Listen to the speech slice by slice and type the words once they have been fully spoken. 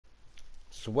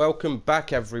So welcome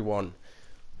back everyone.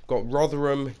 Got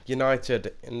Rotherham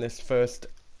United in this first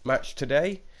match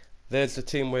today. There's the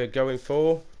team we're going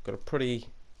for. Got a pretty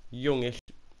youngish,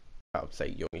 I would say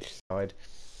youngish side.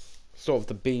 Sort of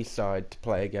the B side to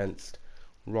play against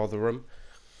Rotherham.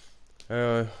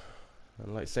 And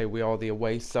like I say, we are the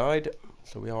away side.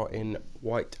 So we are in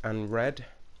white and red.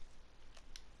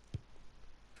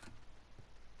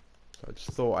 So I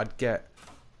just thought I'd get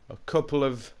a couple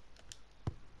of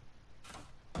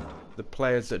the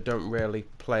players that don't really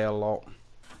play a lot,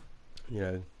 you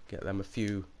know, get them a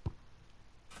few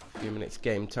minutes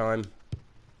game time.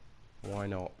 Why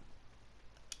not?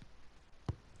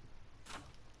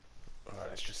 Alright,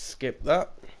 let's just skip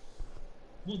that.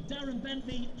 Will Darren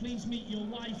Bentley please meet your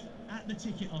wife at the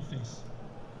ticket office?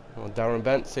 Well, Darren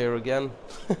Bent's here again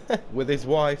with his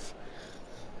wife.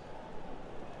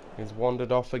 He's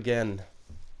wandered off again.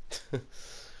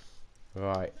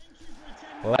 Right.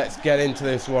 Let's get into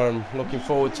this one. Looking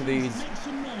forward to these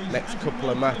next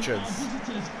couple of matches.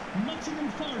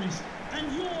 Nottingham Forest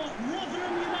and your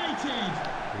Rotherham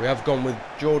United. We have gone with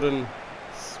Jordan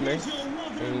Smith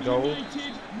in goal.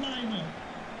 United lineup.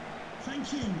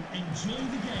 Thank you. Enjoy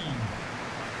the game.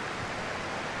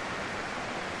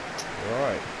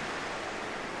 Right.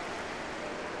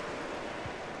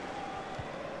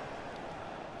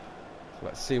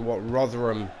 Let's see what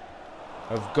Rotherham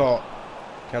have got.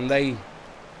 Can they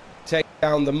take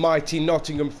down the mighty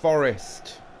Nottingham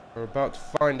Forest? We're about to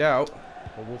find out.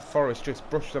 Or will Forest just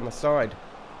brush them aside?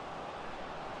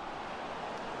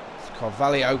 It's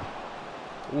Carvalho.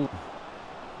 Ooh.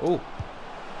 Ooh.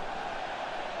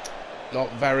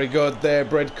 Not very good there,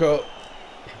 Bridcut.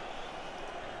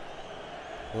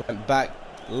 Went back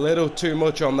a little too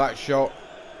much on that shot.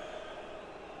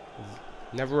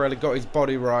 Never really got his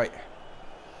body right.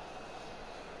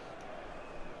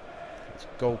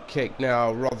 Goal kick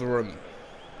now, Rotherham.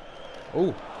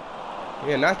 Oh,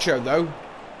 yeah, Nacho though.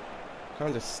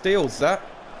 Kind of steals that.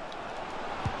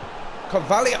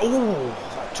 Carvalho. Oh,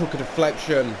 that took a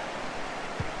deflection.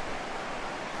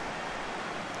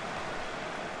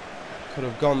 Could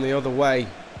have gone the other way.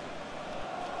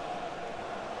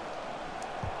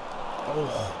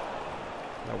 Oh,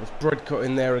 that was Bridcut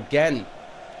in there again.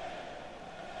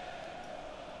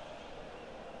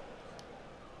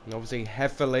 And obviously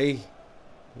Heffley,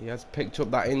 he has picked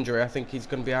up that injury. I think he's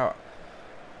going to be out.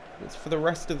 It's for the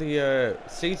rest of the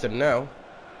season now.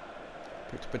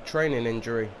 Picked up a training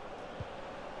injury.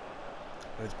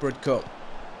 There's Bridcut.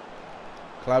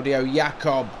 Claudio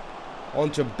Jacob.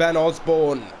 Onto Ben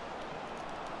Osborne.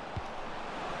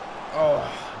 Oh,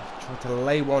 tried to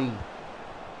lay one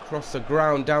across the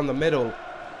ground down the middle.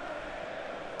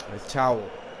 There's Towel.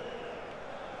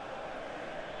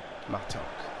 Mattock.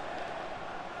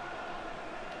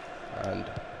 And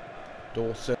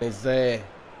Dawson is there.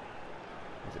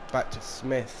 Is it back to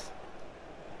Smith?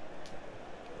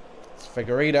 It's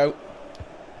Figueiredo.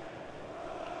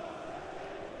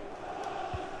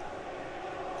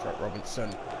 Trent Robinson.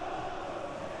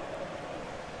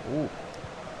 Ooh.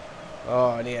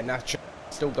 Oh, and yeah, Nacho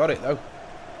still got it though.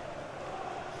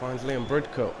 Finds Liam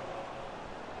Bridcut.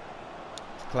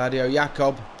 Claudio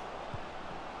Jacob.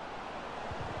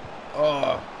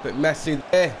 Oh, a bit messy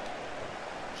there.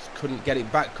 Couldn't get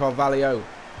it back, Carvalho.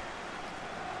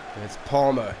 There's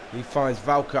Palmer. He finds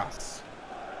Valkas.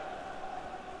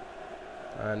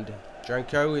 And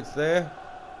Janko is there.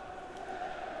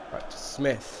 Back to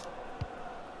Smith.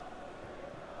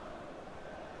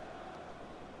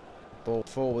 Ball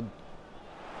forward.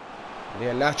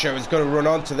 Yeah, Nacho is going to run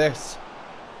onto this.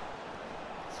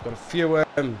 He's got a few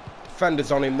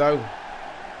defenders on him though.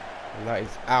 And that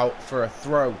is out for a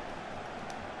throw.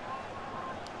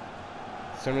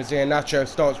 As soon as Nacho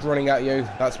starts running at you,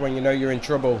 that's when you know you're in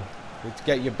trouble. You need to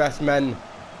get your best men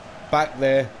back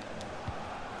there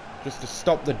just to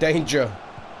stop the danger.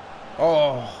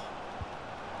 Oh,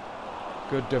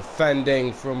 good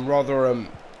defending from Rotherham.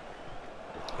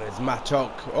 There's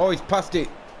Mattock. Oh, he's passed it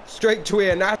straight to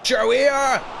Nacho here.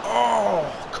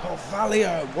 Oh,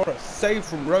 Carvalho. What a save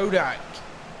from Rodak.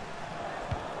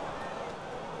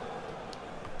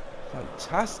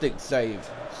 Fantastic save.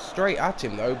 Straight at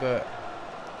him though, but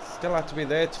still had to be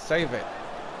there to save it.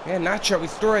 Yeah, Nacho,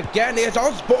 he's through again. Here's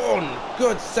Osborne.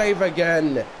 Good save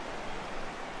again.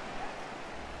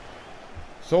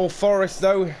 It's all Forest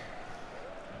though.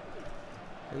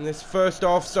 In this first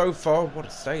half so far. What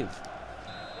a save.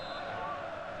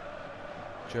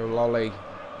 Joe Lolly.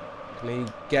 Can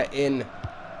he get in?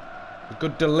 A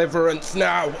good deliverance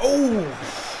now. Oh!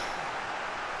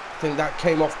 I think that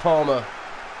came off Palmer.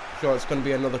 Sure, it's going to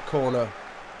be another corner.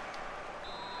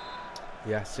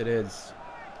 Yes, it is.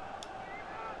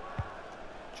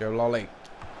 Joe Lolly.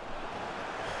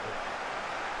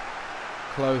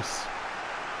 Close.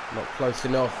 Not close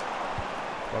enough.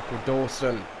 Michael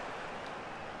Dawson.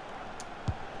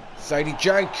 Sadie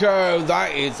Janko.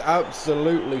 That is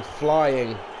absolutely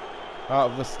flying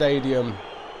out of the stadium.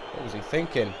 What was he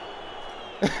thinking?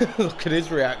 Look at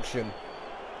his reaction.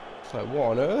 It's like,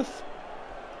 what on earth?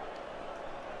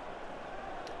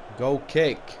 Goal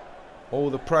kick. All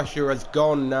the pressure has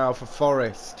gone now for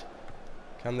Forest.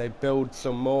 Can they build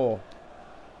some more?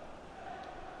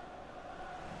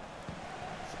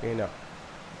 Spina.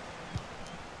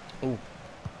 Ooh.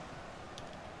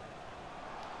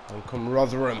 And come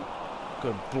Rotherham.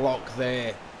 Good block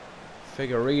there.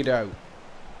 Figueiredo.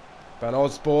 Van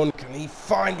Osborne. Can he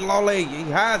find Lolly? He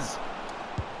has.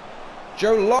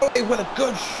 Joe Lolly with a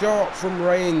good shot from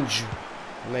range.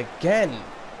 And again.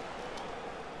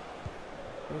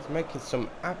 He's making some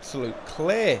absolute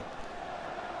clear.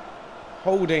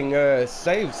 Holding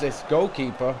saves this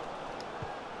goalkeeper.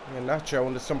 Yeah, Nacho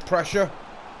under some pressure.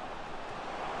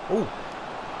 Ooh.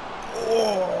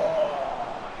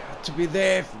 Oh, had to be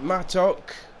there,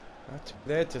 Mattock. Had to be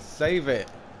there to save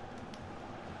it.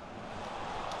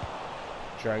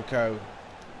 Janko.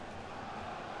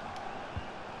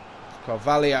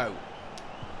 Carvalho.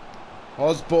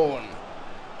 Osborne.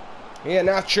 Here,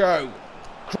 Nacho.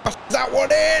 Cross that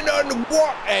one in, and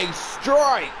what a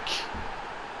strike!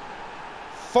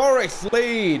 Forest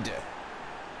lead.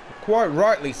 Quite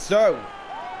rightly so.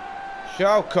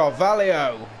 João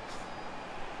Carvalho.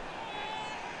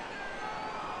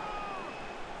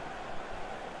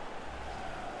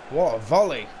 What a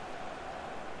volley.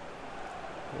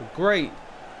 Great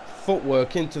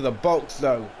footwork into the box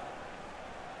though.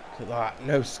 Look at that.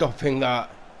 No stopping that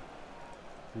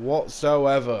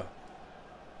whatsoever.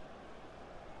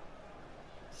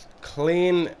 It's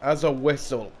clean as a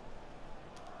whistle.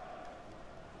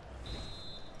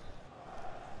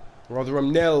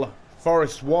 Rotherham 0,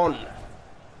 Forest 1.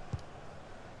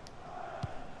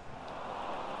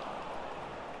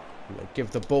 Give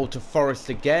the ball to Forest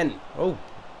again. Oh,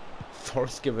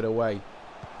 Forest give it away.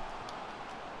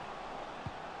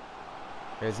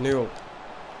 Here's Newell.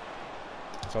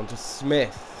 It's on to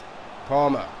Smith.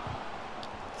 Palmer.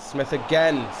 Smith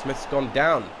again. Smith's gone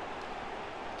down.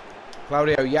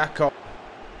 Claudio Jacob.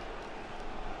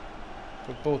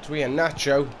 Good ball to Ian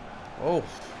Nacho. Oh,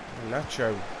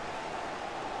 Nacho.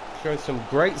 Showing some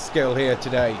great skill here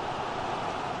today.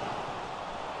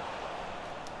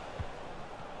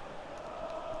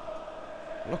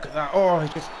 Look at that. Oh, he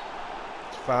just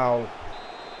foul.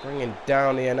 Bringing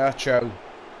down Iheanacho.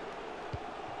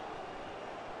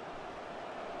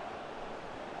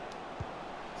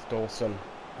 It's Dawson.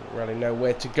 Didn't really know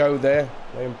where to go there.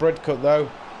 Liam Bridcut though.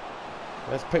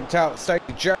 That's picked out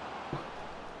Sadie Joe.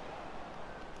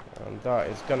 And that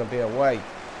is going to be away.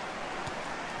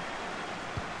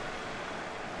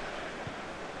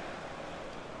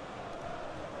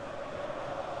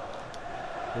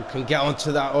 Who can get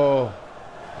onto that? Oh,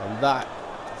 and that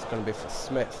is going to be for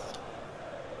Smith.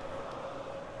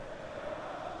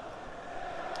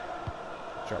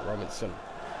 Jack Robinson.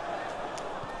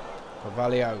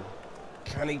 Carvalho.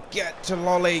 Can he get to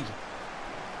Lolly?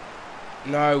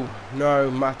 No,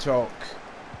 no, Mattock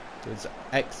does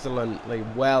excellently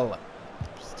well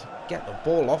just to get the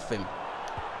ball off him.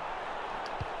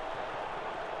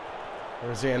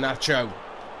 Where's Iheanacho?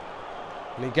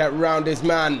 Can he get round his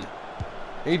man?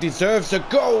 He deserves a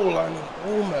goal, and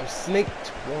he almost sneaked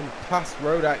one past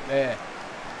Rodak there.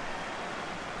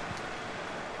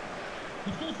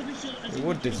 He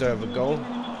would deserve a goal.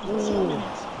 Ooh,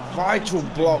 vital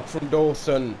block from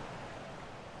Dawson.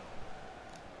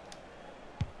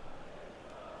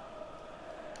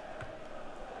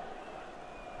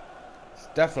 It's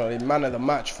definitely man of the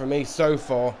match for me so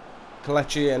far.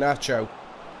 Kelechi Iheanacho.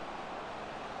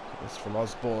 This from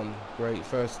Osborne. Great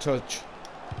first touch.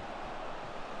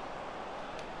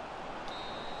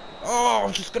 Oh,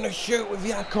 I'm just going to shoot with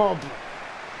Jacob.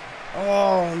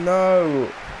 Oh, no.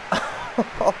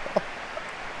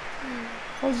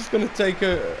 I was just going to take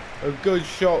a good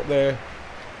shot there.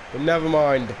 But never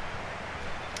mind.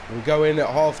 We go in at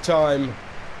half-time.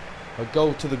 A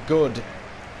goal to the good.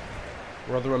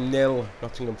 Rotherham 0,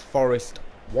 Nottingham Forest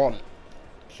 1.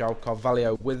 João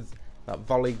Carvalho with that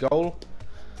volley goal.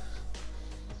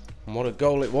 And what a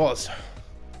goal it was.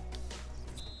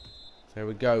 There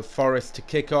we go, Forest to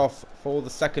kick off for the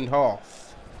second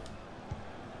half.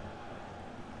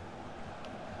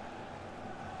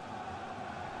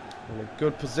 In a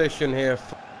good position here,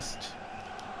 Forest.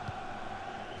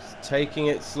 Just taking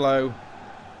it slow.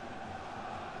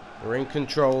 We're in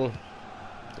control.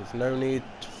 There's no need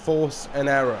to force an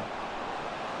error.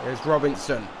 Here's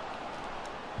Robinson.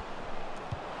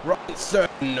 Robinson!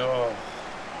 Oh,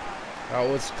 that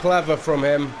was clever from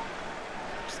him.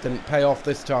 Just didn't pay off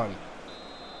this time.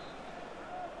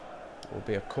 Will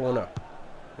be a corner.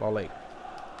 Volley.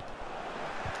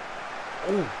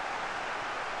 Oh,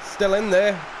 still in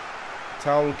there.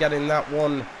 Towel getting that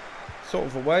one sort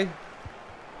of away.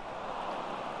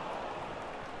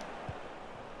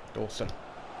 Dawson.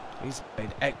 He's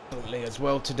played excellently as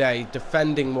well today,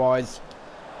 defending wise.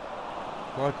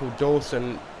 Michael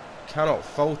Dawson, cannot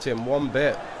fault him one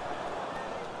bit.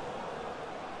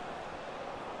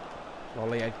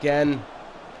 Volley again.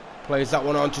 Plays that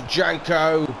one on to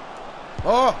Janko.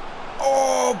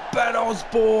 Oh, Ben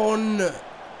Osborne.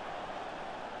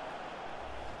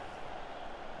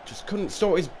 Just couldn't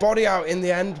sort his body out in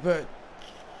the end, but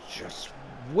just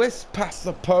whisked past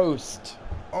the post.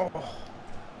 Oh.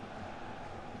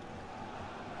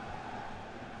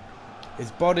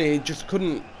 His body just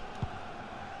couldn't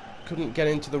get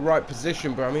into the right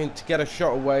position, but I mean, to get a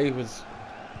shot away was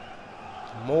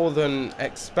more than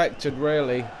expected,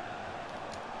 really.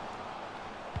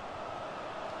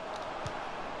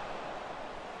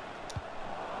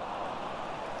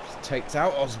 Just takes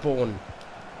out Osborne.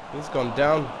 He's gone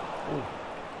down. Ooh.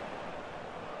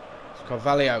 It's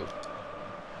Carvalho.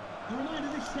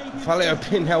 Carvalho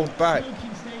being held back.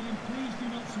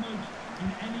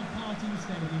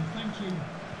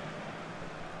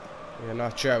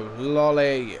 Nacho,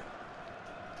 Lolly.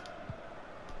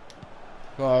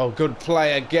 Oh, good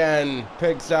play again.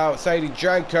 Pigs out, Sadie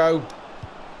Janko.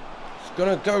 He's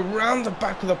gonna go round the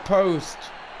back of the post.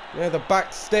 Yeah, the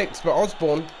back sticks, but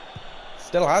Osborne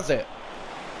still has it.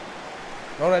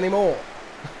 Not anymore.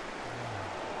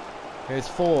 Here's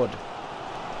Ford.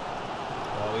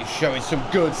 Oh, he's showing some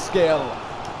good skill.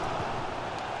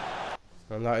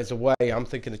 And that is away. I'm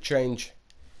thinking of change.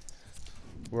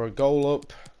 We're a goal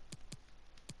up.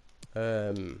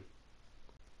 I'm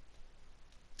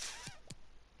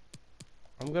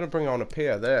going to bring on a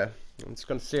Pier there. I'm just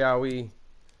going to see how he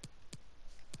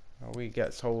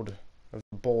gets hold of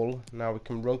the ball. Now we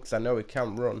can run, because I know he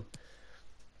can't run.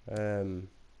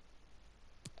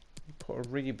 Put a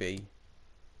Reeby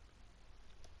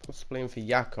possibly in for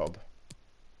Jakob.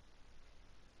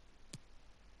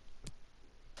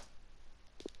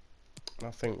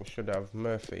 I think we should have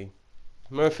Murphy.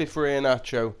 Murphy for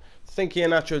Iheanacho. I think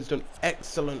Iheanacho's done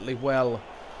excellently well.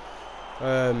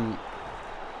 But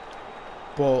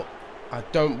I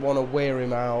don't want to wear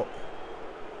him out,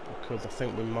 because I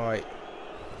think we might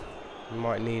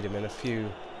need him in a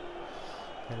few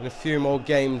more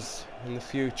games in the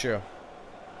future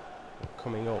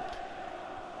coming up.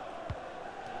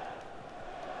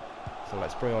 So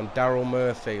let's bring on Daryl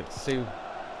Murphy. Let's see what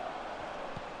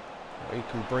he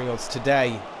can bring us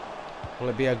today. Will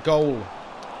it be a goal?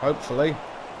 Hopefully.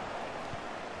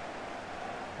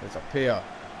 There's a Pier.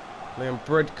 Liam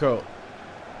Bridcut.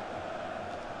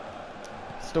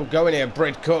 Still going here.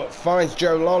 Bridcut finds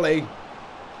Joe Lolly.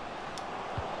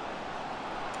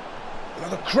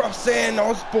 Another cross in.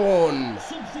 Osborne.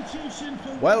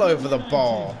 Well over the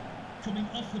bar. Coming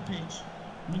off the pitch,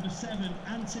 number 7,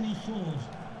 Anthony Ford,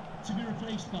 to be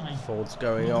replaced by Ford's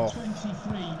going off.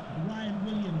 23, Ryan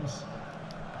Williams.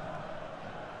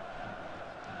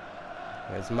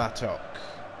 There's Mattock.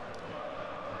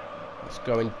 It's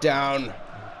going down.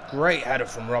 Great header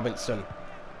from Robinson.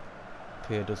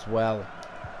 Pier does well.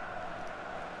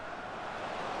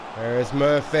 There's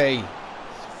Murphy.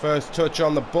 First touch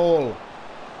on the ball.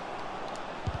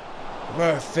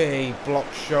 Murphy, block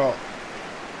shot.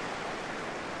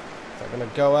 Is that going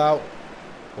to go out?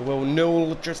 Or will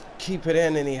Newell just keep it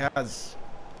in? And he has.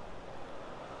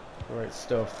 Great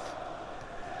stuff.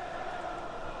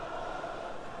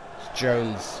 It's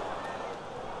Jones.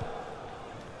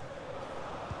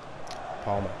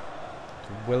 Palmer.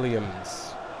 To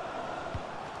Williams.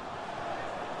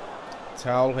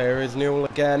 Towel, here is Newell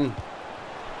again.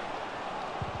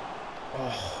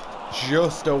 Oh,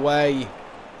 just away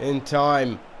in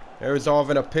time. There is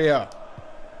Arvin Appiah.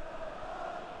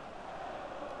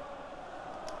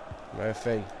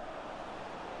 Murphy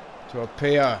to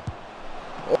Appiah.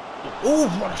 Oh,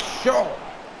 what a shot!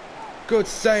 Good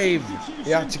save. He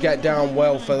had to get down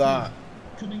well for that.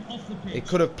 He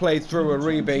could have played through a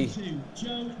Reeby.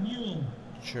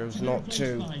 Chose not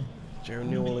to. Joe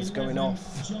Newell is going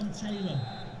off. He's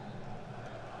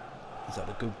had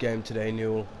a good game today,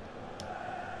 Newell.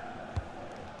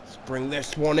 Let's bring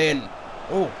this one in.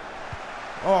 Oh,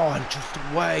 and just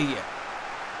away.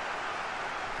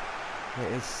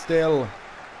 It is still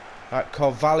that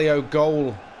Carvalho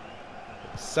goal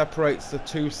that separates the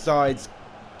two sides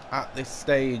at this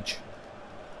stage.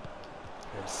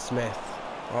 Here's Smith.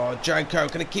 Oh, Janko,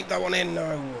 can he keep that one in? No.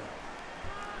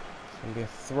 It's going to be a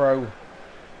throw.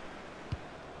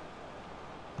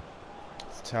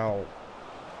 It's Towel.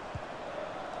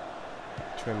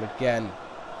 To him again.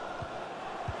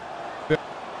 Good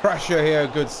pressure here.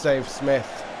 Good save,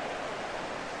 Smith.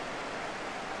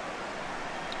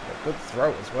 A good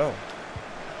throw as well.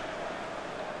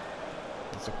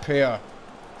 It's a Pier.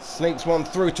 Sneaks one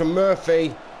through to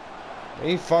Murphy.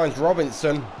 He finds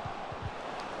Robinson.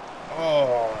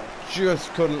 Oh,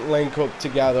 just couldn't link up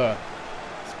together.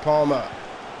 It's Palmer.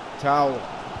 Towel.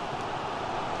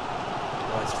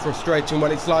 Oh, it's frustrating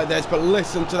when it's like this, but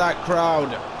listen to that crowd.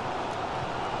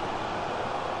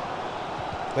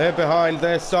 They're behind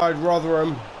their side,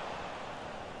 Rotherham.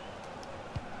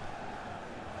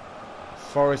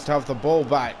 Forest have the ball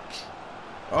back.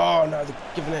 Oh no, they're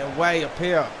giving it away up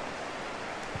here.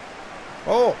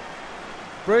 Oh,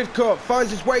 Bridcut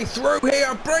finds his way through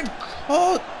here.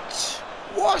 Bridcut!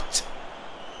 What?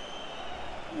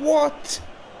 What?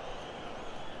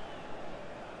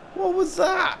 What was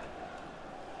that?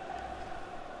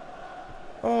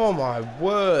 Oh my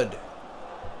word.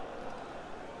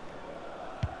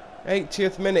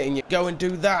 80th minute and you go and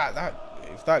do that.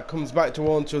 If that comes back to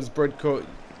haunt us, Bridcut,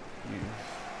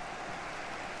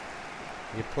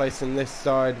 your place in this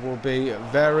side will be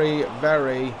very,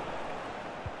 very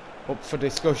up for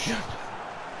discussion.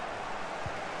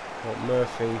 But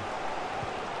Murphy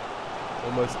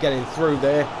almost getting through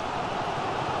there.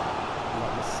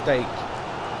 That mistake.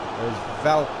 There's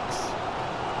Velks.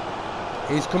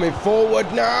 He's coming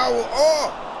forward now.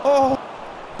 Oh! Oh!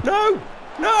 No!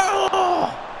 No!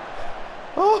 Oh!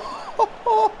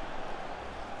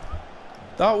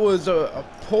 That was a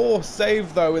poor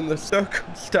save though in the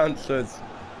circumstances.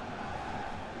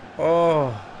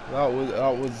 Oh, that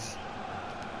was.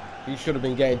 He should have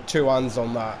been getting two hands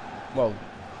on that. Well,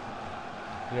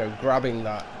 you know, grabbing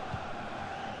that.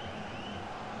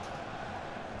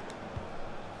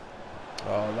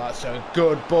 Oh, that's a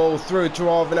good ball through to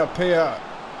Arvin up here.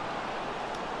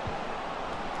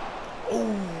 Oh,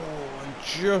 and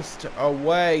just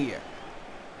away.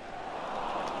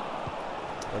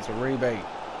 That's a rebate.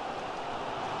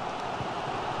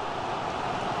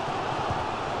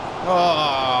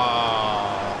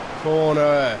 Oh,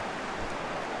 corner.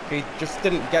 He just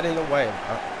didn't get in the way of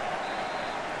that.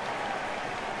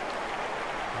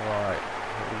 Right,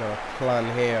 what we got a plan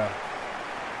here.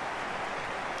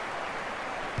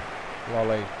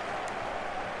 Lolly.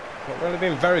 Not really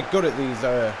been very good at these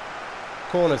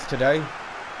corners today.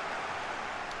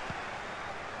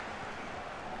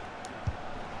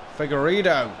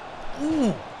 Figueiredo.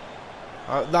 Ooh.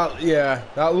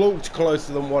 That looked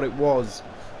closer than what it was.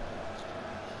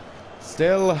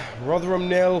 Still, Rotherham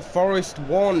 0, Forest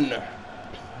 1.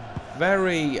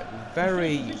 Very,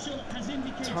 very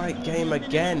tight game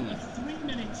again. 3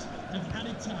 minutes of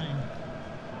added time.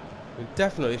 We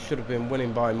definitely should have been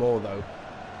winning by more though.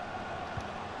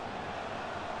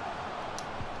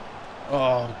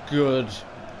 Oh, good.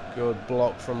 Good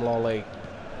block from Lolly.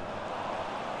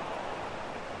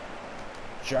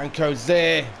 Janko's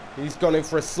there. He's gone in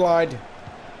for a slide.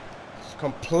 Just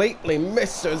completely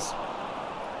misses.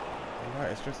 And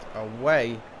that is just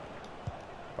away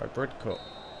by Bridcut.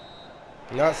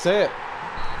 And that's it.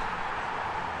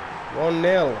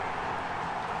 1-0.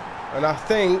 And I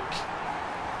think,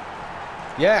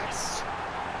 yes,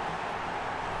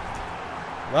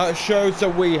 that shows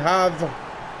that we have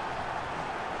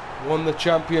won the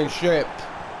championship.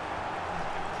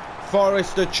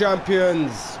 Forest are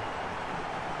champions.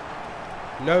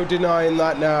 No denying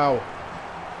that now.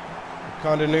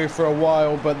 Kind of knew for a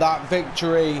while, but that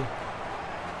victory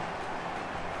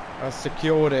has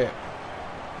secured it.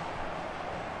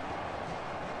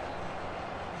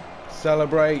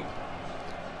 Celebrate.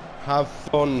 Have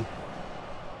fun.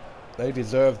 They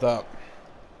deserve that.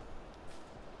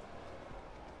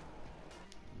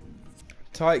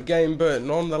 Tight game, but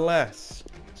nonetheless.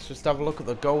 Let's just have a look at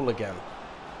the goal again.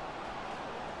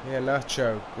 Yeah,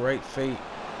 Nacho. Great feet.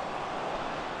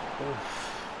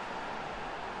 Oof.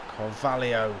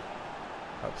 Carvalho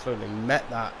absolutely met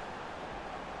that.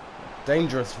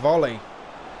 Dangerous volley.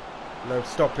 No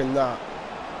stopping that.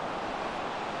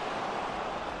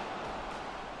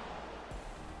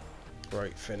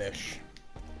 Great finish.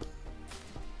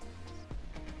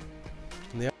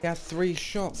 And they only had 3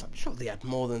 shots. I'm sure they had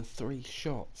more than 3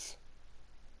 shots.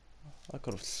 I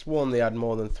could have sworn they had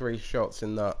more than 3 shots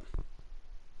in that.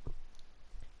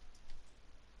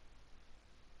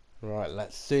 Right,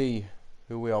 let's see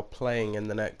who we are playing in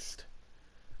the next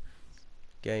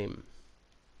game.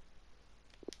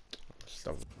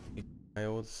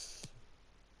 Styles.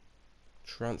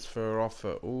 Transfer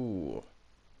offer. Ooh.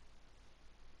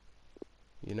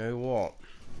 You know what?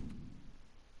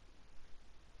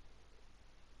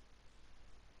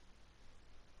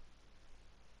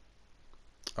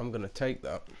 I'm going to take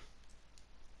that.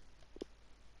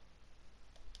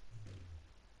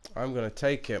 I'm going to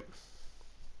take it.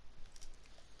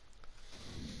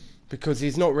 Because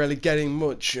he's not really getting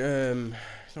much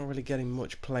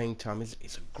playing time.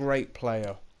 He's a great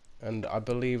player, and I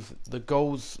believe the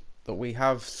goals that we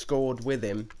have scored with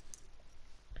him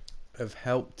have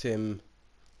helped him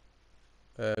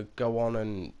go on,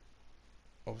 and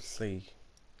obviously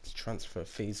his transfer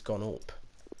fee's gone up.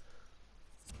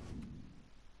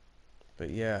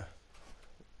 But yeah,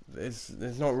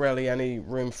 there's not really any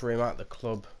room for him at the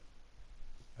club,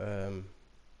 so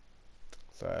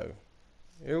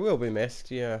it will be missed.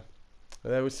 Yeah.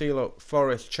 There we see, look,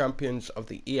 Forest champions of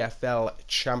the EFL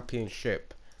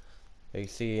Championship. There you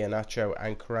see Iheanacho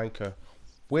and Karanka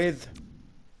with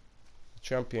the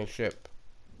championship.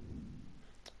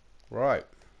 Right,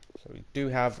 so we do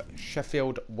have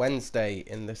Sheffield Wednesday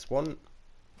in this one.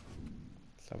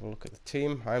 Let's have a look at the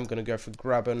team. I'm going to go for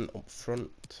Graben up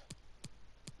front.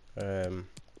 I'll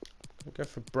go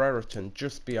for Brereton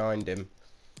just behind him.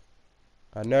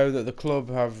 I know that the club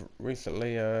have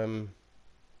recently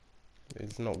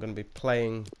is not going to be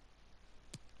playing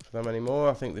for them anymore.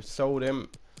 I think they've sold him.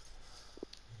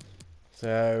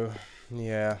 So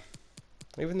yeah,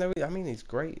 even though I mean he's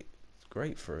great, it's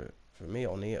great for me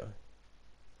on here.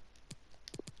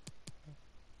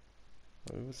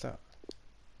 Who was that?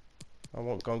 I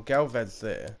want Gonçalves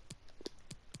there,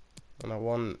 and I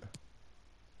wanted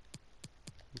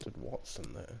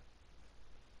Watson there.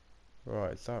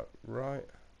 Right, is that right?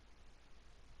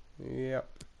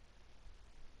 Yep.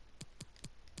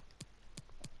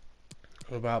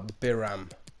 What about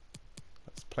Biram?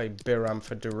 Let's play Biram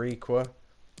for Deriqua.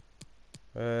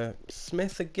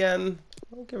 Smith again.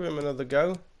 I'll give him another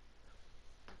go.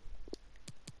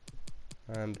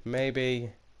 And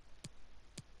maybe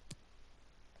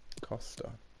Costa.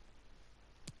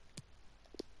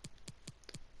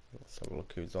 Let's have a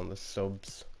look who's on the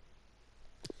subs.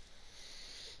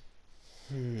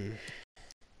 They're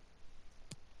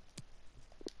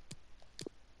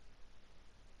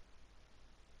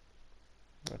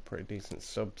pretty decent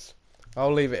subs.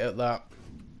 I'll leave it at that.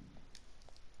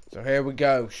 So here we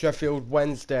go. Sheffield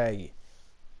Wednesday.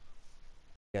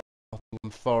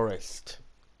 Nottingham Forest.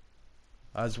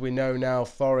 As we know now,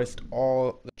 Forest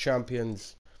are the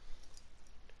champions.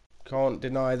 Can't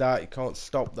deny that. You can't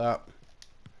stop that.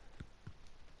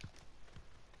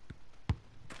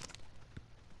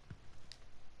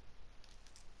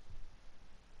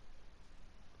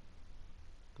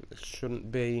 There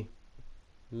shouldn't be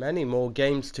many more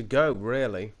games to go,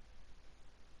 really.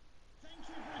 Thank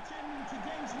you for attending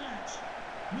today's match.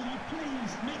 Will you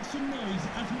please make some noise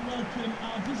as we welcome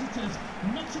our visitors,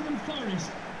 Nottingham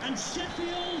Forest and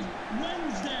Sheffield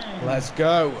Wednesday. Let's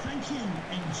go. Thank you.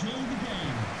 Enjoy the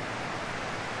game.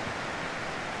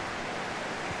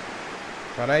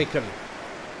 Van Aken.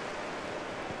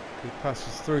 He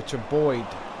passes through to Boyd.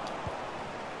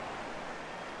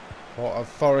 What have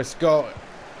Forest got?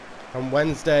 And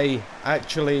Wednesday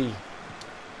actually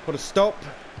put a stop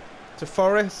to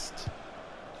Forest.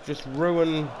 Just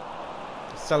ruin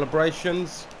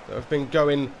celebrations that have been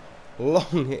going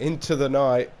long into the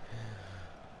night.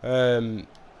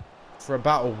 For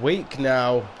about a week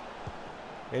now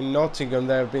in Nottingham,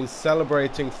 they have been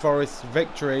celebrating Forest's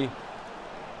victory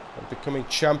and becoming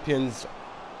champions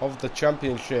of the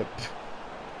championship.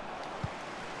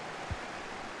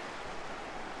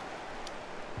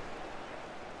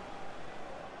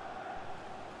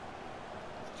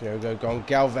 Diogo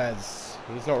Gonçalves.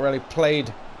 He's not really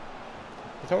played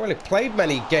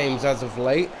many games as of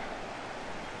late.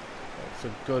 That's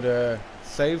a good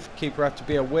save. Keeper had to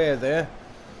be aware there.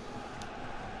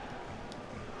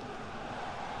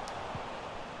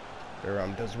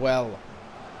 Biram does well.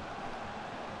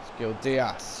 Skill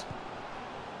Diaz.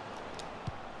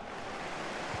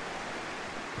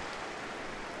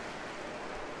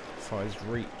 Finds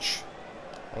reach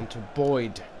onto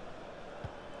Boyd.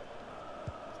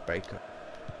 Baker.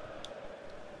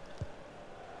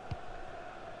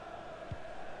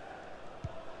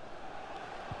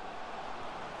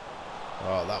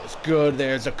 Oh, that was good.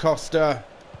 There's Acosta.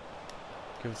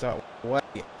 Gives that away.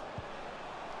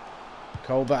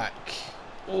 Colback.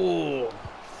 Oh,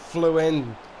 flew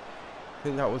in. I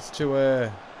think that was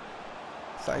to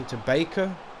something to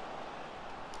Baker.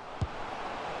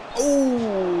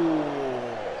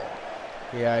 Oh,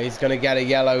 yeah, he's gonna get a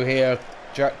yellow here.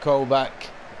 Jack Colback.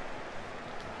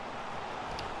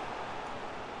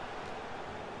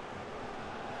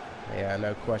 Yeah,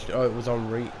 no question. Oh, it was on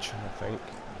reach, I think.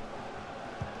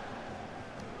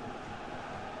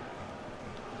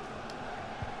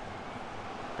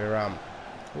 Biram.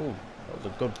 Ooh, that was a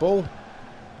good ball.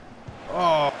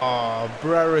 Oh,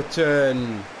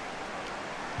 Brereton.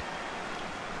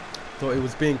 Thought he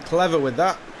was being clever with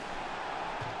that.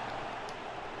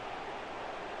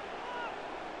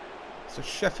 It's a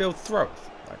Sheffield throw.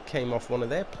 That came off one of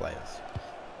their players.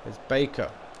 There's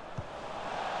Baker.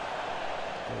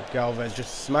 And Galvez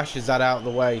just smashes that out of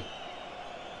the way.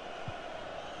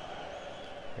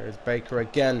 Here's Baker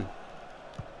again.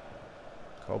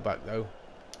 Colback though.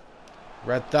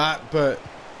 Read that, but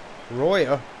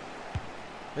Royer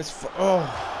is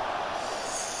oh.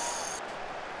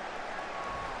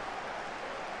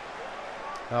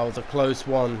 That was a close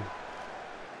one.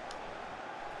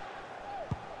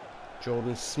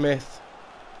 Jordan Smith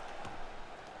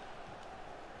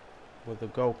with the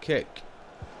goal kick.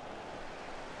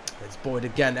 It's Boyd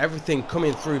again. Everything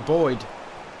coming through Boyd.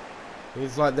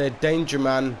 He's like their danger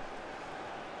man.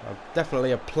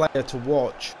 Definitely a player to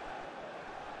watch.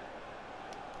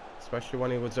 Especially when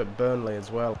he was at Burnley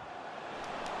as well.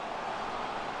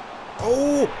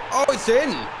 Oh! Oh, it's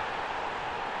in!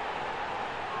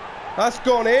 That's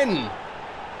gone in!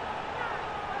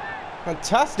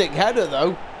 Fantastic header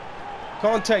though.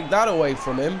 Can't take that away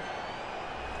from him.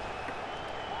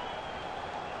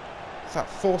 Is that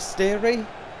Forestieri?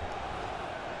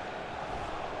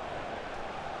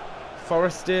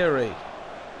 Forestieri.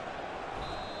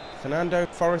 Fernando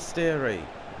Forestieri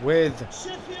with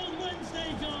Sheffield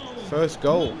Wednesday goal. First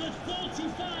goal. Number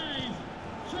 45,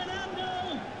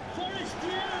 Fernando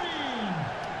Forestieri.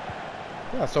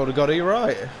 Yeah, I sort of got it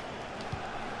right.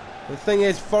 The thing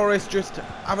is, Forest just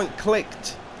haven't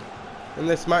clicked in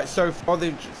this match so far.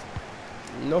 They've just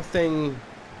nothing.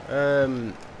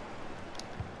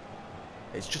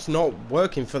 It's just not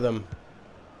working for them.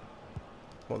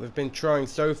 What they've been trying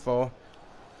so far.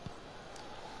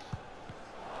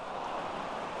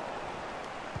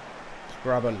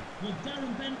 Graben. Will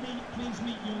Darren Bentley please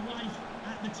meet your wife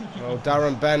at the ticket Oh, office?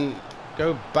 Darren Ben,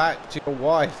 go back to your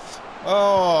wife.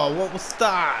 Oh, what was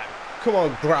that? Come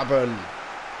on, Graben.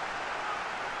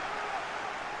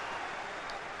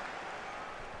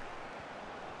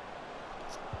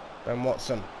 Ben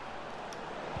Watson.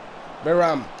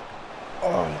 Biram.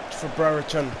 Oh, for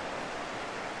Brereton.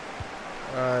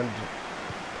 And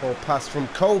poor pass from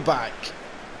Colback.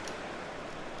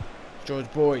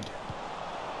 George Boyd.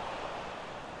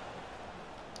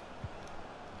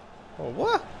 Oh,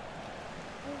 what?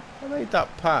 I made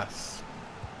that pass.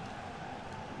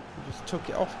 He just took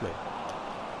it off me.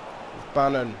 It's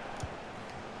Bannon.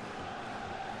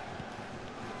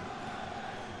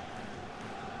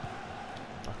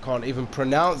 I can't even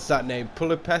pronounce that name.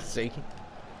 Pulipesi.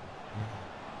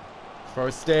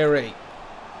 Forestieri.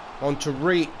 On to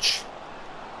reach.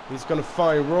 He's going to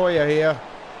find Royer here.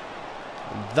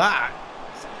 And that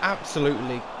is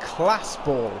absolutely class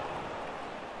ball.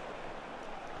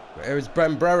 Here is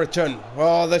Ben Brereton.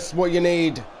 Oh, this is what you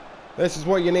need. This is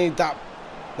what you need. That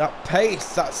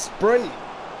pace, that sprint.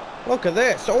 Look at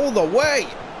this. All the way.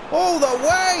 All the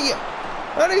way.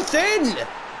 And it's in.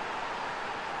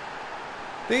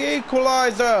 The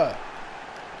equaliser.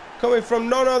 Coming from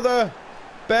none other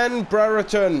Ben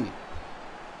Brereton.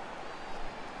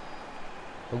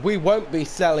 And we won't be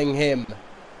selling him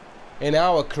in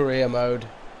our career mode.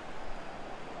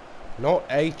 Not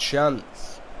a chance.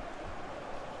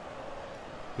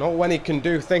 Not when he can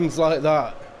do things like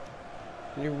that.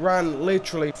 He ran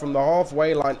literally from the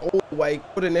halfway line all the way.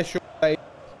 Good initial play.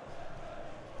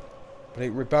 But it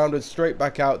rebounded straight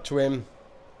back out to him.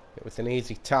 It was an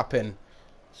easy tap in.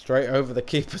 Straight over the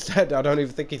keeper's head. I don't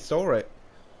even think he saw it.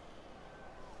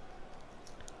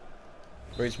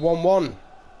 But it's 1-1.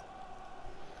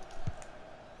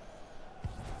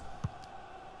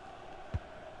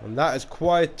 And that has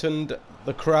quietened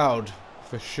the crowd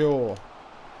for sure.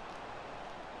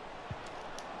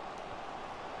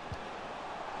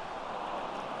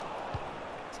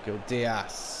 Let's go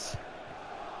Diaz.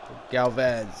 To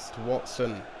Galvez. To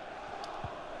Watson.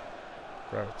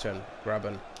 Brereton.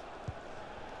 Graben.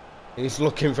 He's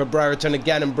looking for Brereton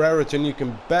again. And Brereton, you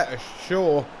can bet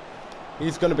sure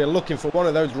he's going to be looking for one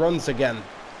of those runs again.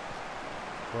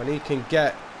 When he can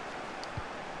get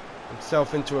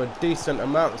himself into a decent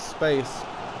amount of space.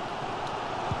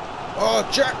 Oh,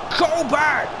 Jack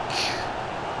Colback!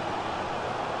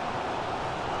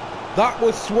 That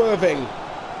was swerving.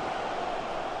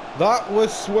 That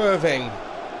was swerving.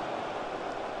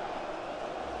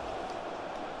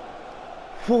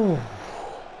 Whew.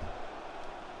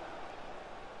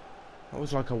 That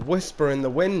was like a whisper in the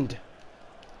wind.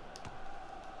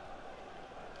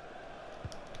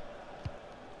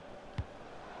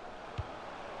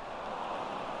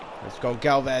 Let's go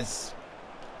Galvez.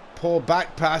 Poor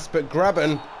back pass, but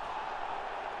Graben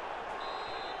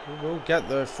will get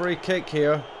the free kick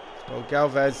here. Oh,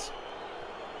 Galvez.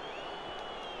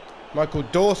 Michael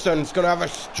Dawson's going to have a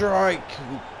strike.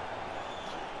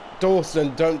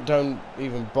 Dawson, don't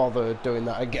even bother doing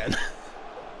that again.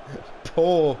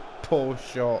 Poor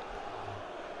shot.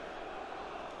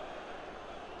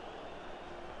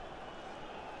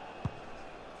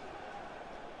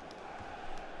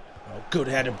 Oh, good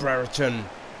header, Brereton.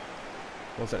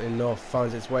 Wasn't enough.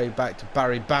 Finds its way back to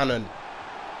Barry Bannon.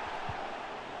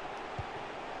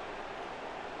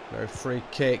 No free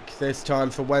kick this time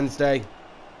for Wednesday.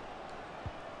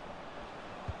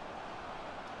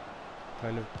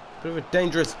 Kind of bit of a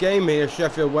dangerous game here,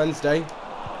 Sheffield Wednesday.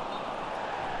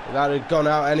 That had gone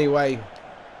out anyway.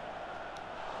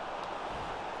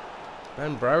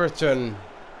 Ben Brereton,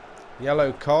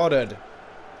 yellow carded.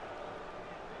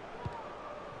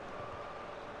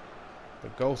 The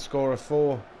goal scorer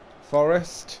for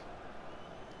Forest.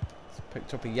 He's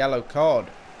picked up a yellow card.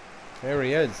 Here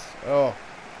he is. Oh.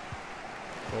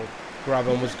 Well,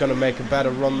 Graben was going to make a better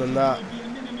run than that.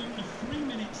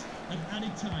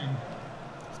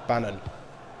 It's Bannon.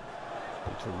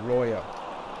 To Royer.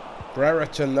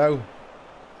 Brereton though.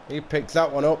 He picks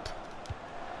that one up.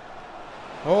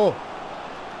 Oh.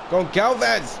 Go on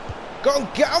Galvez. Go on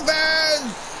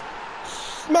Galvez.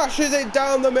 Smashes it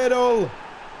down the middle.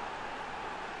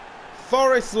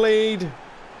 Forest lead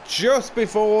just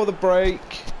before the break.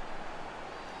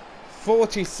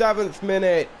 47th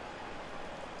minute.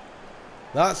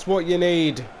 That's what you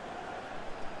need.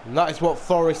 And that is what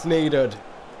Forest needed.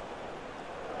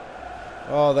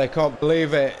 Oh, they can't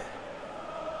believe it.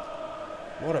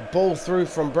 What a ball through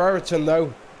from Brereton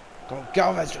though.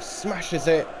 Galvez just smashes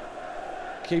it.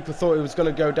 Keeper thought he was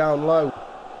going to go down low.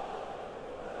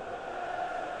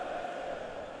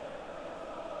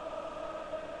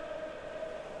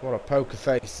 What a poker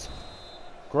face.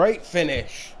 Great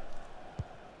finish.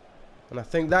 And I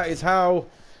think that is how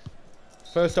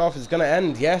first half is going to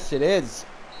end. Yes, it is.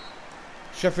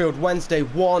 Sheffield Wednesday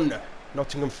 1,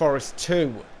 Nottingham Forest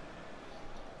 2.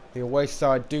 The away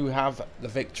side do have the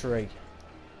victory.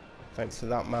 Thanks to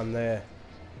that man there,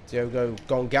 Diogo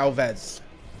Gonçalves.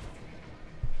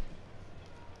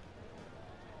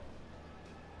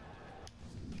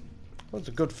 It was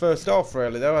a good first half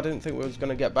really though. I didn't think we was going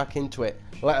to get back into it,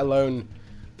 let alone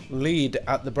lead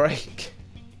at the break.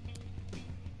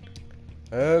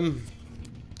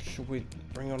 Should we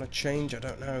bring on a change? I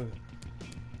don't know.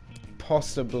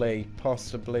 Possibly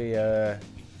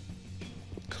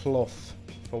Clough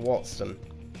for Watson.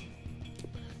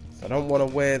 I don't want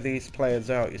to wear these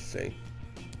players out, you see.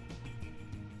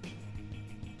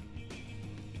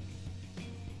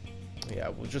 Yeah,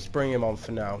 we'll just bring him on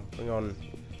for now. Bring on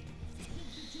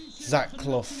Zach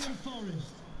Clough.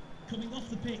 Coming off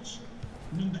the pitch,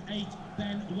 number 8,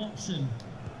 Ben Watson.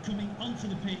 Coming onto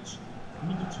the pitch,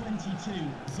 number 22,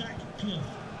 Zach Clough.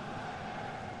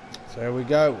 So here we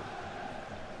go.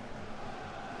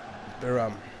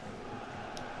 Biram.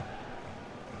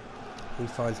 He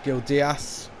finds Gil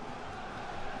Diaz.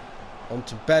 On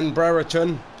to Ben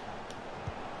Brereton.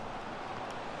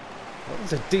 That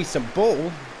was a decent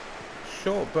ball.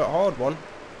 Short but hard one.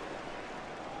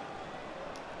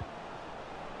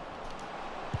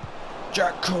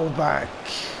 Jack Colback.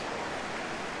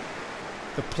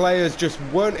 The players just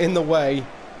weren't in the way.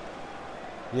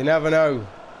 You never know.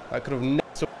 That could have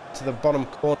nestled to the bottom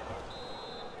corner.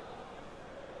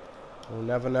 We'll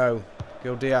never know.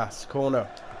 Gil Diaz, corner.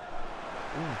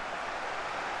 Ooh.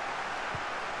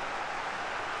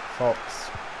 Fox.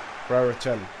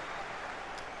 Brereton.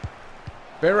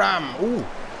 Biram. Ooh.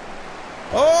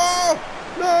 Oh!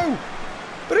 No!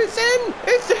 But it's in!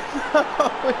 It's in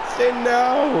now! It's in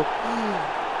now!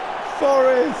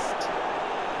 Forest!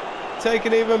 Take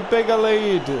an even bigger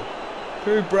lead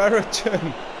through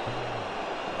Brereton.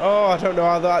 Oh, I don't know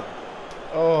how that...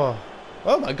 Oh.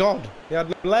 Oh my god. He had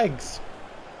no legs.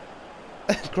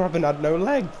 Graben had no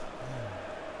legs.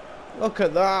 Look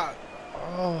at that.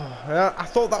 Oh, I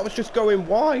thought that was just going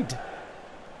wide.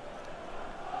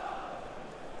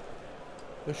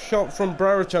 The shot from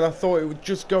Brereton, I thought it was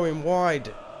just going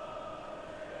wide.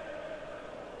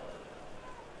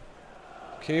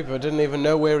 Keeper didn't even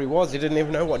know where he was. He didn't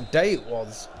even know what day it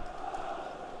was.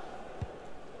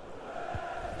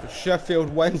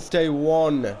 Sheffield Wednesday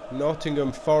 1,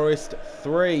 Nottingham Forest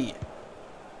 3.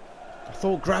 I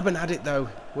thought Graben had it though,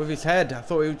 with his head. I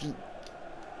thought he was just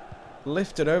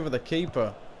lifted over the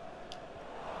keeper.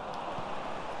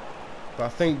 But I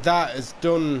think that is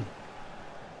done.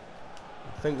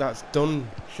 I think that's done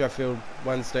Sheffield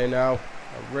Wednesday now.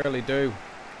 I really do.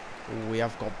 Ooh, we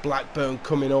have got Blackburn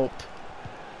coming up.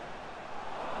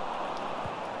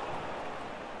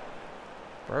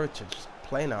 Brereton just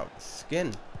playing out the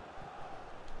skin.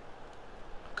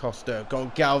 Costa,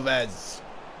 Goncalves.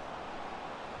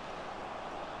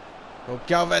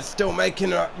 Goncalves still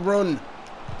making a run.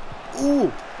 Ooh,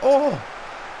 oh.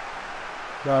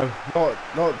 No,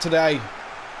 not today.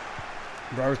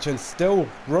 Brereton's still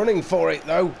running for it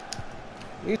though.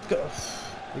 He's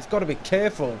got to be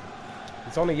careful.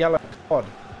 He's on a yellow card.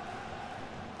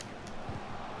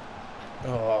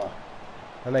 Oh,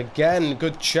 and again,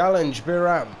 good challenge,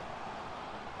 Biram.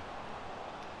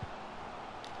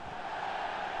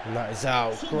 And that is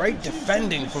out. Great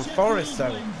defending from Forest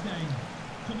though.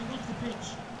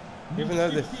 Even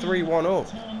though they're 3-1 up.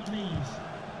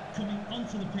 Coming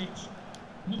onto the pitch,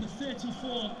 number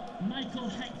 34, Michael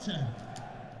Hector.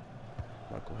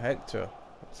 Michael Hector.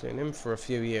 I've seen him for a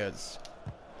few years.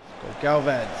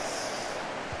 Galvez.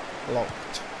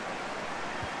 Blocked.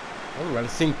 I haven't really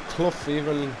seen Clough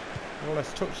even more or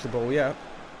less touch the ball yet.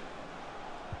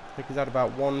 I think he's had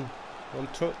about one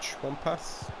touch, one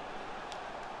pass.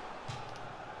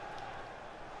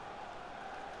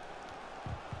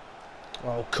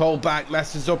 Oh, Colback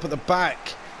messes up at the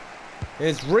back.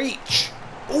 Here's Reach.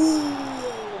 Ooh,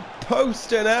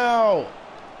 posting out.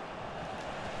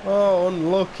 Oh,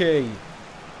 unlucky.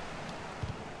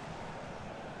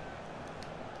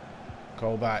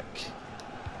 Colback.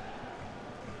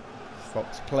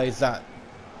 Fox plays that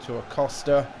to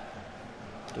Acosta.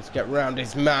 Just get round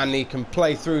his man. He can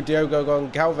play through Diogo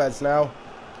Goncalves now.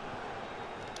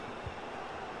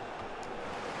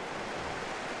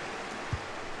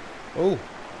 Oh,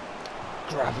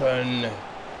 Graben.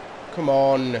 Come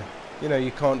on. You know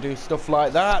you can't do stuff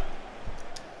like that.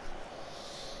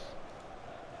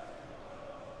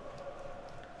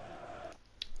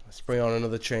 Let's bring on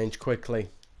another change quickly.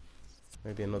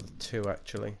 Maybe another two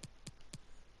actually.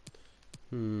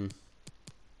 Let's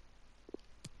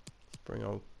bring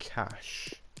on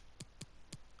Cash.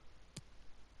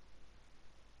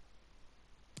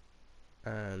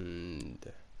 And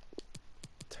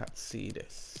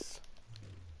Tatsidis.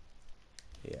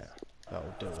 Yeah,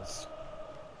 that'll do us.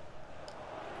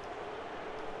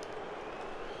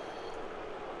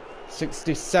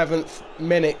 67th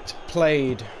minute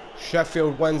played.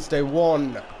 Sheffield Wednesday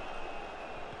 1.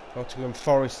 Nottingham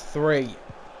Forest 3.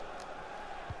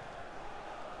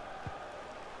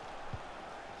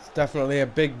 It's definitely a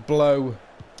big blow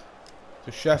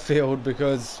to Sheffield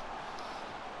because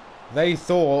they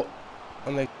thought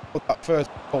when they got that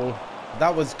first goal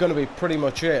that was going to be pretty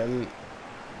much it, and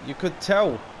you could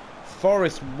tell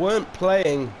Forest weren't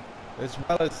playing as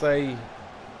well as they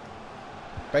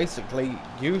basically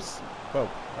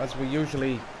as we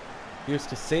usually used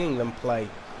to seeing them play.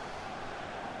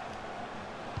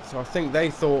 So I think they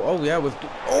thought, oh yeah,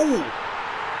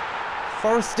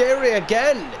 Forestieri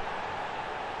again.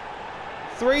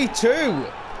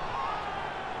 3-2.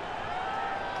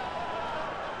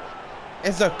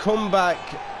 Is a comeback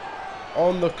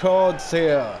on the cards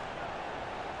here.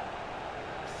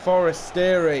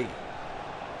 Forestieri.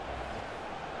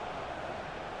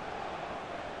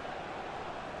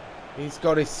 He's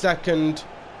got his second,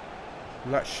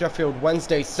 and that's Sheffield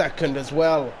Wednesday's second as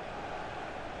well.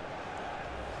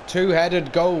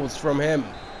 Two-headed goals from him.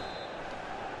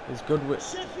 He's good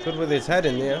with his head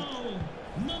in there.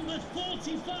 Number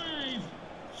 45,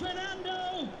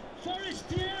 Fernando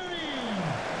Forestieri.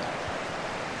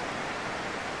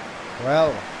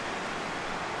 Well,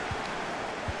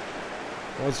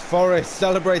 was Forest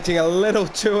celebrating a little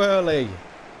too early?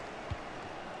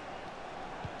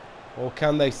 Or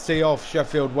can they see off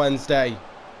Sheffield Wednesday?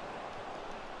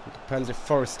 It depends if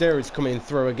Forestieri's coming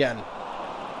through again.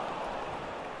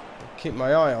 I'll keep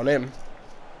my eye on him.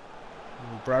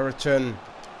 Brereton.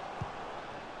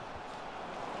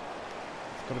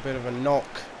 He's got a bit of a knock.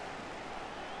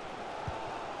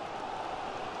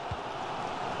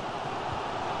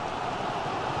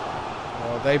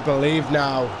 Oh, they believe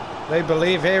now. They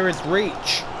believe here is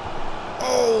Reach.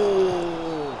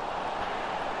 Oh!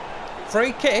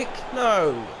 Free kick?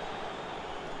 No.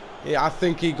 Yeah, I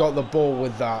think he got the ball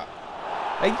with that.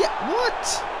 Yeah,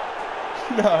 what?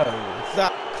 No.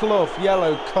 Zach Clough,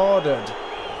 yellow carded.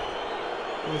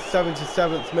 In the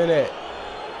 77th minute.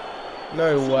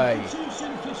 No way.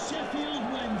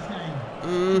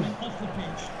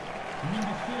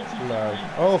 No.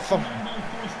 Oh,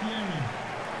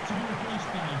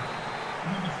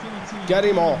 get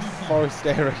him off,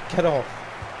 Forestieri. Get off.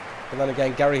 And then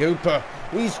again, Gary Hooper.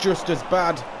 He's just as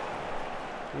bad.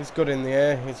 He's good in the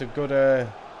air. He's a good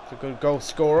goal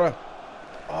scorer.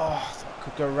 Oh, I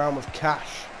could go around with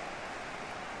Cash.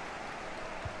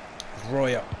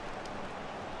 Royer.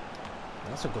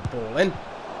 That's a good ball in.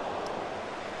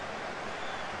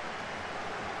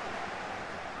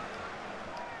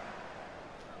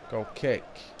 Goal kick.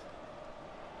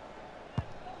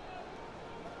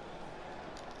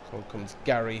 So comes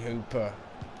Gary Hooper.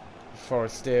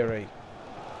 Forestieri.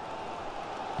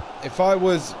 If I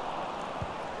was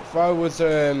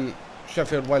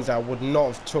Sheffield Wednesday, I would not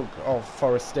have took off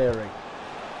Forestieri.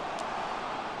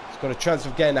 He's got a chance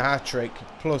of getting a hat-trick,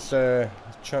 plus a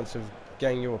chance of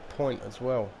getting you a point as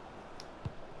well.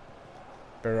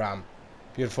 Biram.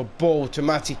 Beautiful ball to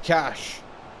Matty Cash.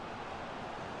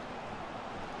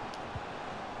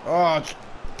 Oh, just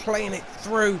playing it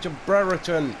through to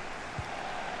Brereton.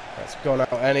 That's gone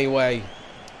out anyway.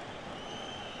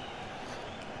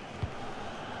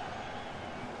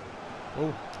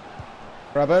 Oh,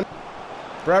 Brereton.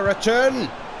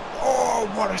 Oh,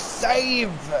 what a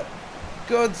save!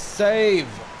 Good save.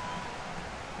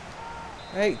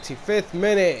 85th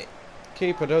minute.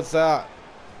 Keeper does that.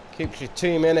 Keeps your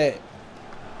team in it.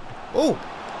 Oh,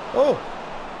 oh,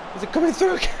 is it coming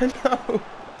through again? No.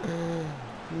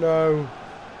 No.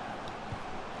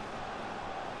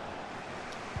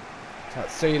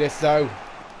 Tatsidis though.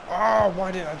 Oh,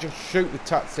 why didn't I just shoot with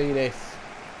Tatsidis?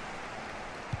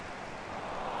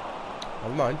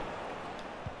 Never mind.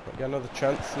 Might get another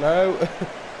chance. No.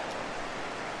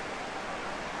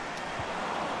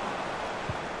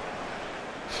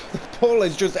 The ball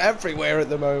is just everywhere at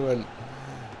the moment.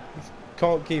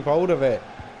 Can't keep hold of it.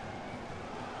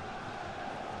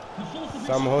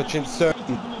 Sam Hutchinson.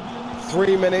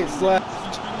 3 minutes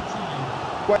left.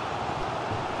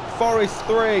 Forest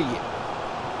 3.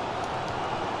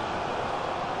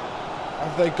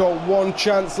 Have they got one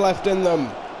chance left in them?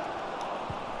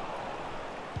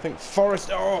 I think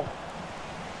Forest. Oh.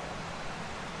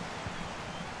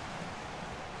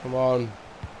 Come on.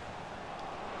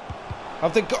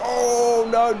 Have they got. Oh,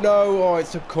 no, no. Oh,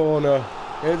 it's a corner.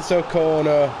 It's a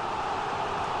corner.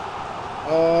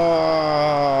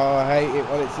 Oh, I hate it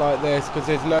when it's like this because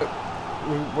there's no.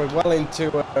 We're well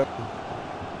into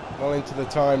the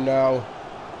time now.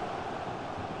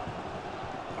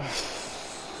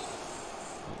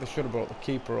 They should have brought the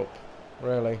keeper up,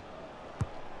 really.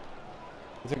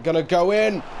 Is it gonna go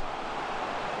in?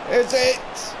 Is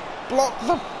it? Block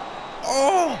the.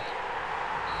 Oh!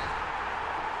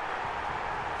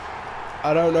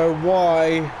 I don't know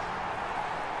why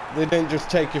they didn't just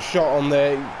take a shot on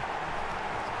there.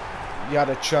 You had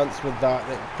a chance with that.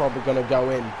 They're probably gonna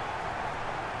go in.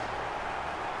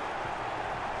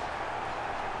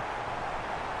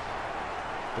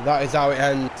 But that is how it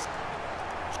ends.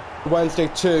 Wednesday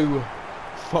 2,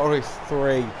 Forest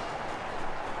 3.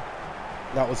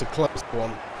 That was a close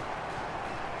one.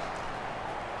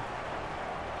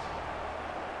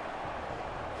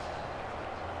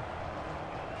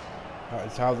 That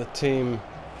is how the team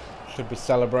should be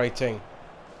celebrating.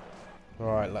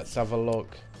 Alright, let's have a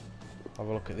look. Have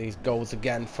a look at these goals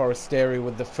again. Forestieri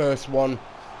with the first one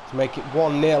to make it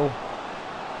 1-0.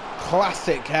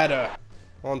 Classic header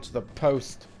onto the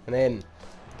post and in.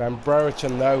 Ben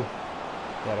Brereton though,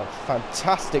 he had a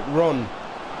fantastic run.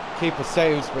 Keeper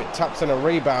saves, but it taps in a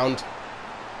rebound.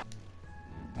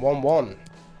 1-1.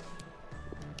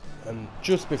 And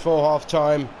just before half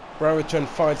time, Brereton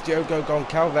finds Diogo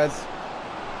Goncalves.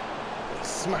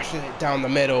 Smashes it down the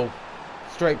middle,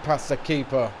 straight past the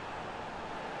keeper.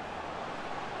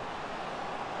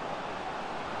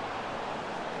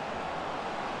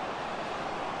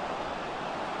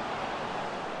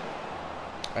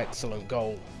 Excellent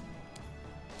goal.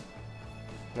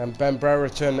 And Ben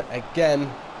Brereton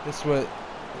again. This was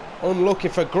unlucky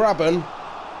for Graben.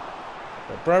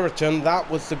 But Brereton, that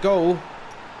was the goal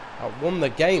that won the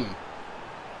game.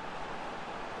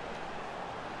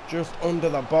 Just under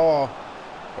the bar.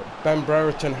 But Ben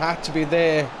Brereton had to be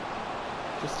there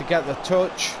just to get the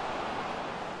touch.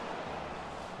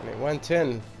 And it went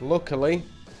in, luckily.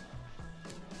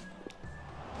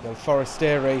 Then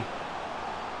Forestieri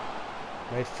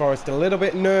made Forest a little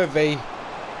bit nervy.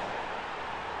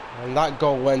 And that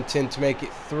goal went in to make it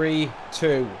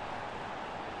 3-2.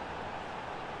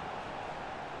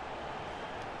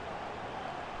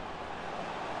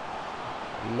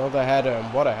 Another header,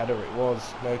 and what a header it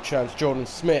was. No chance. Jordan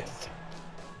Smith.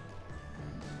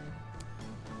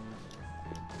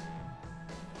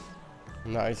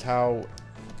 And that is how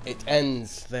it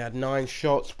ends. They had 9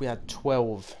 shots, we had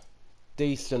 12.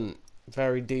 Decent,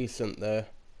 very decent there.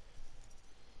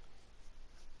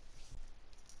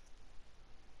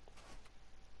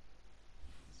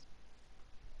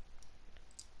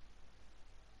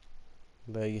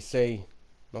 There you see,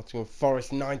 Nottingham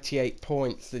Forest 98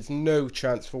 points. There's no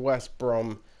chance for West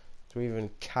Brom to even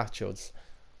catch us.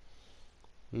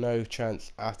 No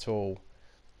chance at all.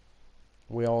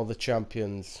 We are the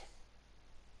champions.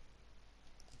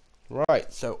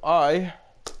 Right, so I'm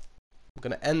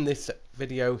going to end this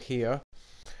video here.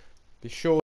 Be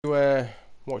sure to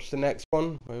watch the next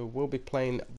one. We will be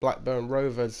playing Blackburn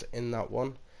Rovers in that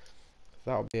one.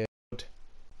 That'll be a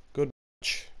good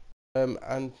match.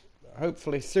 And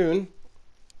hopefully soon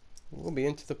we'll be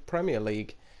into the Premier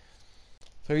League.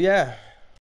 So yeah,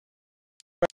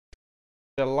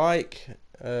 like,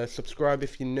 subscribe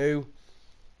if you're new,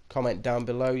 comment down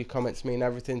below. Your comments mean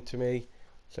everything to me,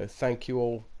 so thank you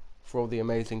all for all the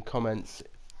amazing comments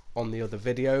on the other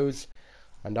videos,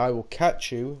 and I will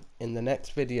catch you in the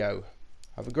next video.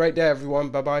 Have a great day everyone.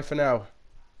 Bye bye for now.